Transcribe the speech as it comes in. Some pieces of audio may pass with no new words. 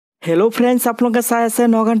Hello friends आपलोके चाই আছে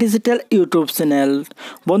Nagaon digital YouTube channel.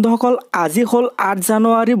 বন্ধুসকল আজি হল 8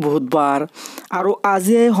 জানুৱাৰী বুধবাৰ আৰু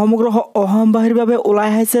আজি সমগ্ৰ অসমবাসীৰ বাবে ওলাই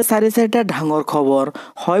আহিছে চাৰিটা ডাঙৰ খবৰ।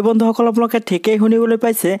 হয় বন্ধুসকল আপোনালোকে ঠিকই শুনিবলৈ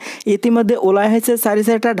পাইছে, ইতিমধ্যে ওলাই আহিছে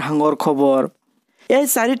চাৰিটা ডাঙৰ খবৰ। এই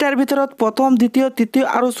চাৰিটাৰ ভিতৰত প্ৰথম, দ্বিতীয়, তৃতীয়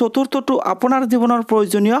আৰু চতুৰ্থটো আপোনাৰ জীৱনৰ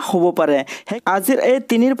প্ৰয়োজনীয় হ'ব পাৰে। আজিৰ এই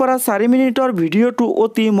 3 পৰা 4 মিনিটৰ ভিডিঅ'টো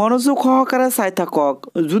অতি মনোযোগ সহকাৰে চাই থাকক।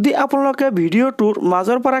 যদি আপোনালোকে ভিডিঅ'টোৰ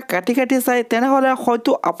মাজৰ পৰা কাটি চায় তেনেহ'লে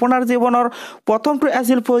হয়তো আপোনাৰ জীৱনৰ প্ৰথমটো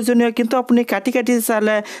আছিল প্ৰয়োজনীয়, কিন্তু আপুনি কাটি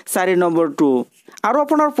চালে 4 নম্বৰটো আৰু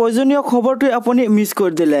আপোনাৰ প্ৰয়োজনীয় খবৰটো আপুনি মিছ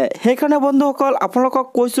কৰি দিলে। সেইকাৰণে বন্ধুসকল আপোনালোকক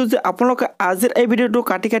কৈছোঁ যে আপোনালোকে আজিৰ এই ভিডিঅ'টো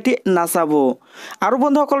কাটি নাচাব। আৰু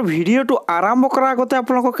বন্ধুসকল ভিডিঅ'টো আৰম্ভ কৰাৰ আগতে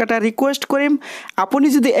আপোনালোকক এটা ৰিকুৱেষ্ট কৰিম, আপুনি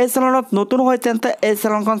যদি এই চেনেলত নতুন হয় তেন্তে এই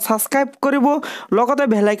চেনেলখন ছাবস্ক্ৰাইব কৰিব, লগতে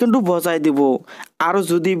বেল আইকনটো বজাই দিব আৰু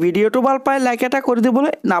যদি ভিডিঅ'টো ভাল পায় লাইক এটা কৰি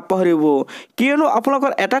দিবলৈ নাপাহৰিব, কিয়নো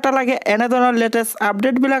আপোনালোকৰ এটা লাগে এনেধৰণৰ লেটেষ্ট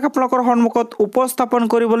আপডেটবিলাক আপোনালোকৰ সন্মুখত উপস্থাপন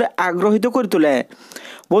কৰিবলৈ আগ্ৰহিত কৰি তোলে।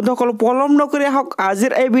 বন্ধুসকল পলম নকৰি আহক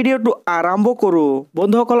আজিৰ এই ভিডিঅ'টো আৰম্ভ কৰোঁ।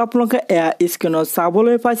 বন্ধুসকল আপোনালোকে এয়া স্ক্ৰীনত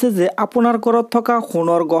চাবলৈ পাইছে যে আপোনাৰ ঘৰত থকা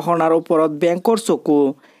সোণৰ গহনাৰ ওপৰত বেংকৰ চকু।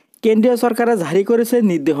 কেন্দ্ৰীয় চৰকাৰে জাৰি কৰিছে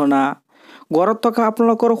নিৰ্দেশনা। ঘৰত থকা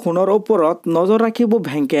আপোনালোকৰ সোণৰ ওপৰত নজৰ ৰাখিব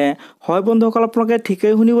বেংকে। হয় বন্ধুসকল আপোনালোকে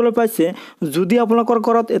ঠিকেই শুনিবলৈ পাইছে, যদি আপোনালোকৰ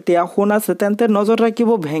ঘৰত এতিয়া সোণ আছে তেন্তে নজৰ ৰাখিব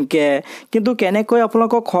বেংকে। কিন্তু কেনেকৈ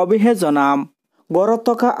আপোনালোকক সবিশেষ জনাম। ঘৰত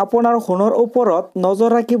থকা আপোনাৰ সোণৰ ওপৰত নজৰ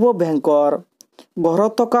ৰাখিব বেংকৰ।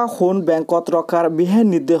 ঘৰত থকা সোণ বেংকত ৰখাৰ বিশেষ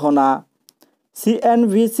নিৰ্দেশনা।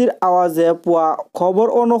 CNBCৰ আৱাজে পোৱা খবৰ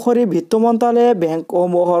অনুসৰি বিত্ত মন্ত্ৰালয়ে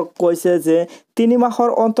বেংকসমূহক কৈছে যে 3 মাহৰ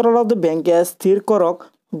অন্তৰালত বেংকে স্থিৰ কৰক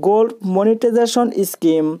গোল্ড মনিটাইজেশ্যন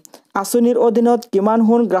স্কিম আঁচনিৰ অধীনত কিমান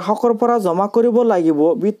সোণ গ্ৰাহকৰ পৰা জমা কৰিব লাগিব।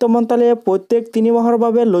 বিত্ত মন্ত্ৰালয়ে প্ৰত্যেক 3 মাহৰ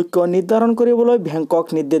বাবে লক্ষ্য নিৰ্ধাৰণ কৰিবলৈ বেংকক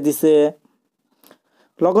নিৰ্দেশ দিছে।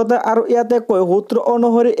 লগতে আৰু ইয়াতে কয়, সূত্ৰ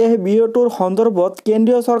অনুসৰি এই ভিডিঅ'টোৰ সন্দৰ্ভত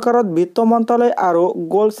কেন্দ্ৰীয় চৰকাৰত বিত্ত মন্ত্ৰালয় আৰু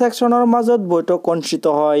গোল্ড ছেকশ্যনৰ মাজত বৈঠক অনুষ্ঠিত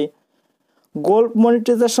হয়। গোল্ড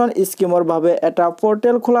মনিটাইজেশ্যন স্কিমৰ বাবে এটা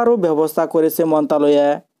পৰ্টেল খোলাৰো ব্যৱস্থা কৰিছে মন্ত্ৰালয়ে।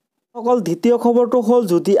 অকল দ্বিতীয় খবৰটো হ'ল,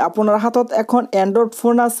 যদি আপোনাৰ হাতত এখন এণ্ড্ৰইড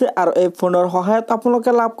ফোন আছে আৰু এই ফোনৰ সহায়ত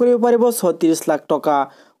আপোনালোকে লাভ কৰিব পাৰিব 36 লাখ টকা।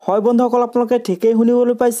 হয় বন্ধুসকল আপোনালোকে ঠিকেই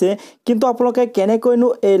শুনিবলৈ পাইছে, কিন্তু আপোনালোকে কেনেকৈনো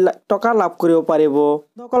এই টকা লাভ কৰিব পাৰিব।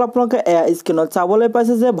 বন্ধুসকল আপোনালোকে এয়া স্ক্ৰীনত চাবলৈ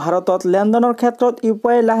পাইছে যে ভাৰতত লেনদেনৰ ক্ষেত্ৰত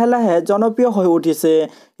UPI লাহে জনপ্ৰিয় হৈ উঠিছে।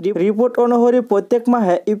 ৰিপৰ্ট অনুসৰি প্ৰত্যেক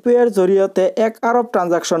মাহে UPIৰ জৰিয়তে 1 আৰব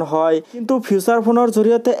ট্ৰাঞ্জেকশ্যন হয়, কিন্তু ফিউচাৰ ফোনৰ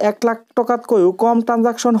জৰিয়তে 1 লাখ টকাতকৈও কম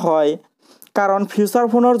ট্ৰাঞ্জেকশ্যন হয়। কাৰণ ফিউচাৰ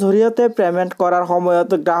ফোনৰ জৰিয়তে পেমেণ্ট কৰাৰ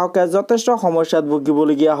সময়ত গ্ৰাহকে যথেষ্ট সমস্যাত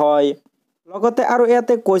ভুগিবলগীয়া হয়। লগতে আৰু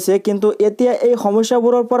ইয়াতে কৈছে, কিন্তু এতিয়া এই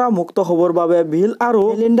সমস্যাবোৰৰ পৰা মুক্ত হ'বৰ বাবে বিল আৰু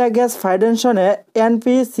মেলিণ্ডা গেটছ ফাউণ্ডেশ্যনে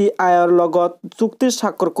NPCIৰ লগত চুক্তি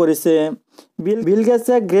স্বাক্ষৰ কৰিছে। বিল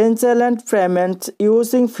গেটছে green challenge payments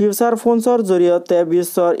using future ফোনছৰ জৰিয়তে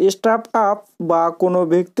বিশ্বৰ ষ্টাৰ্টআপ বা কোনো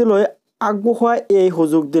ব্যক্তিলৈ আগবঢ়োৱা এই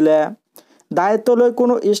সুযোগ দিলে। দায়িত্ব লৈ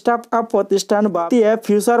কোনো ষ্টাৰ্টআপ প্ৰতিষ্ঠান বা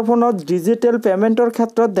ফিউচাৰ ফোনত ডিজিটেল পেমেণ্টৰ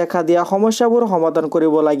ক্ষেত্ৰত দেখা দিয়া সমস্যাবোৰ সমাধান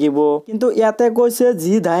কৰিব লাগিব। কিন্তু ইয়াতে কৈছে,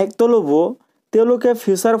 যি দায়িত্ব ল'ব তেওঁলোকে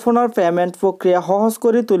ফিউচাৰ ফোনৰ পেমেণ্ট প্ৰক্ৰিয়া সহজ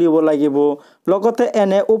কৰি তুলিব লাগিব। লগতে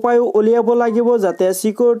এনে উপায়ো উলিয়াব লাগিব যাতে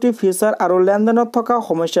চিকিউৰিটি ফিচাৰ আৰু লেনদেনত থকা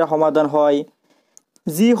সমস্যাৰ সমাধান হয়।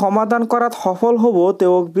 যি সমাধান কৰাত সফল হ'ব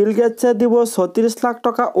তেওঁক বিল গেটছে দিব 36 লাখ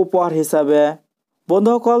টকা উপহাৰ হিচাপে।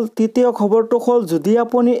 বন্ধুসকল তৃতীয় খবৰটো হ'ল, যদি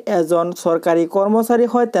আপুনি এজন চৰকাৰী কৰ্মচাৰী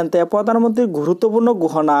হয় তেন্তে প্ৰধানমন্ত্ৰীৰ গুৰুত্বপূৰ্ণ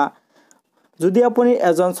ঘোষণা। যদি আপুনি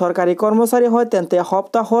এজন চৰকাৰী কৰ্মচাৰী হয় তেন্তে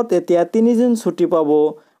সপ্তাহত এতিয়া 3 দিন ছুটি পাব।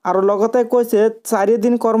 আৰু লগতে কৈছে 4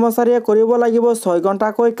 দিন কৰ্মচাৰীয়ে কৰিব লাগিব 6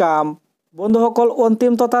 ঘণ্টাকৈ কাম। বন্ধুসকল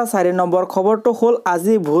অন্তিম তথা 4 নম্বৰ খবৰটো হ'ল,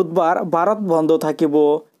 আজি বুধবাৰ ভাৰত বন্ধ থাকিব।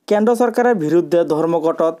 কেন্দ্ৰ চৰকাৰৰ বিৰুদ্ধে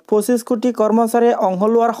ধৰ্মঘটত 25 কোটি কৰ্মচাৰীয়ে অংশ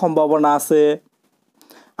লোৱাৰ সম্ভাৱনা আছে।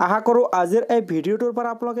 আশা কৰোঁ আজিৰ এই ভিডিঅ'টোৰ পৰা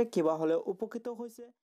আপোনালোকে কিবা হ'লেও উপকৃত হৈছে।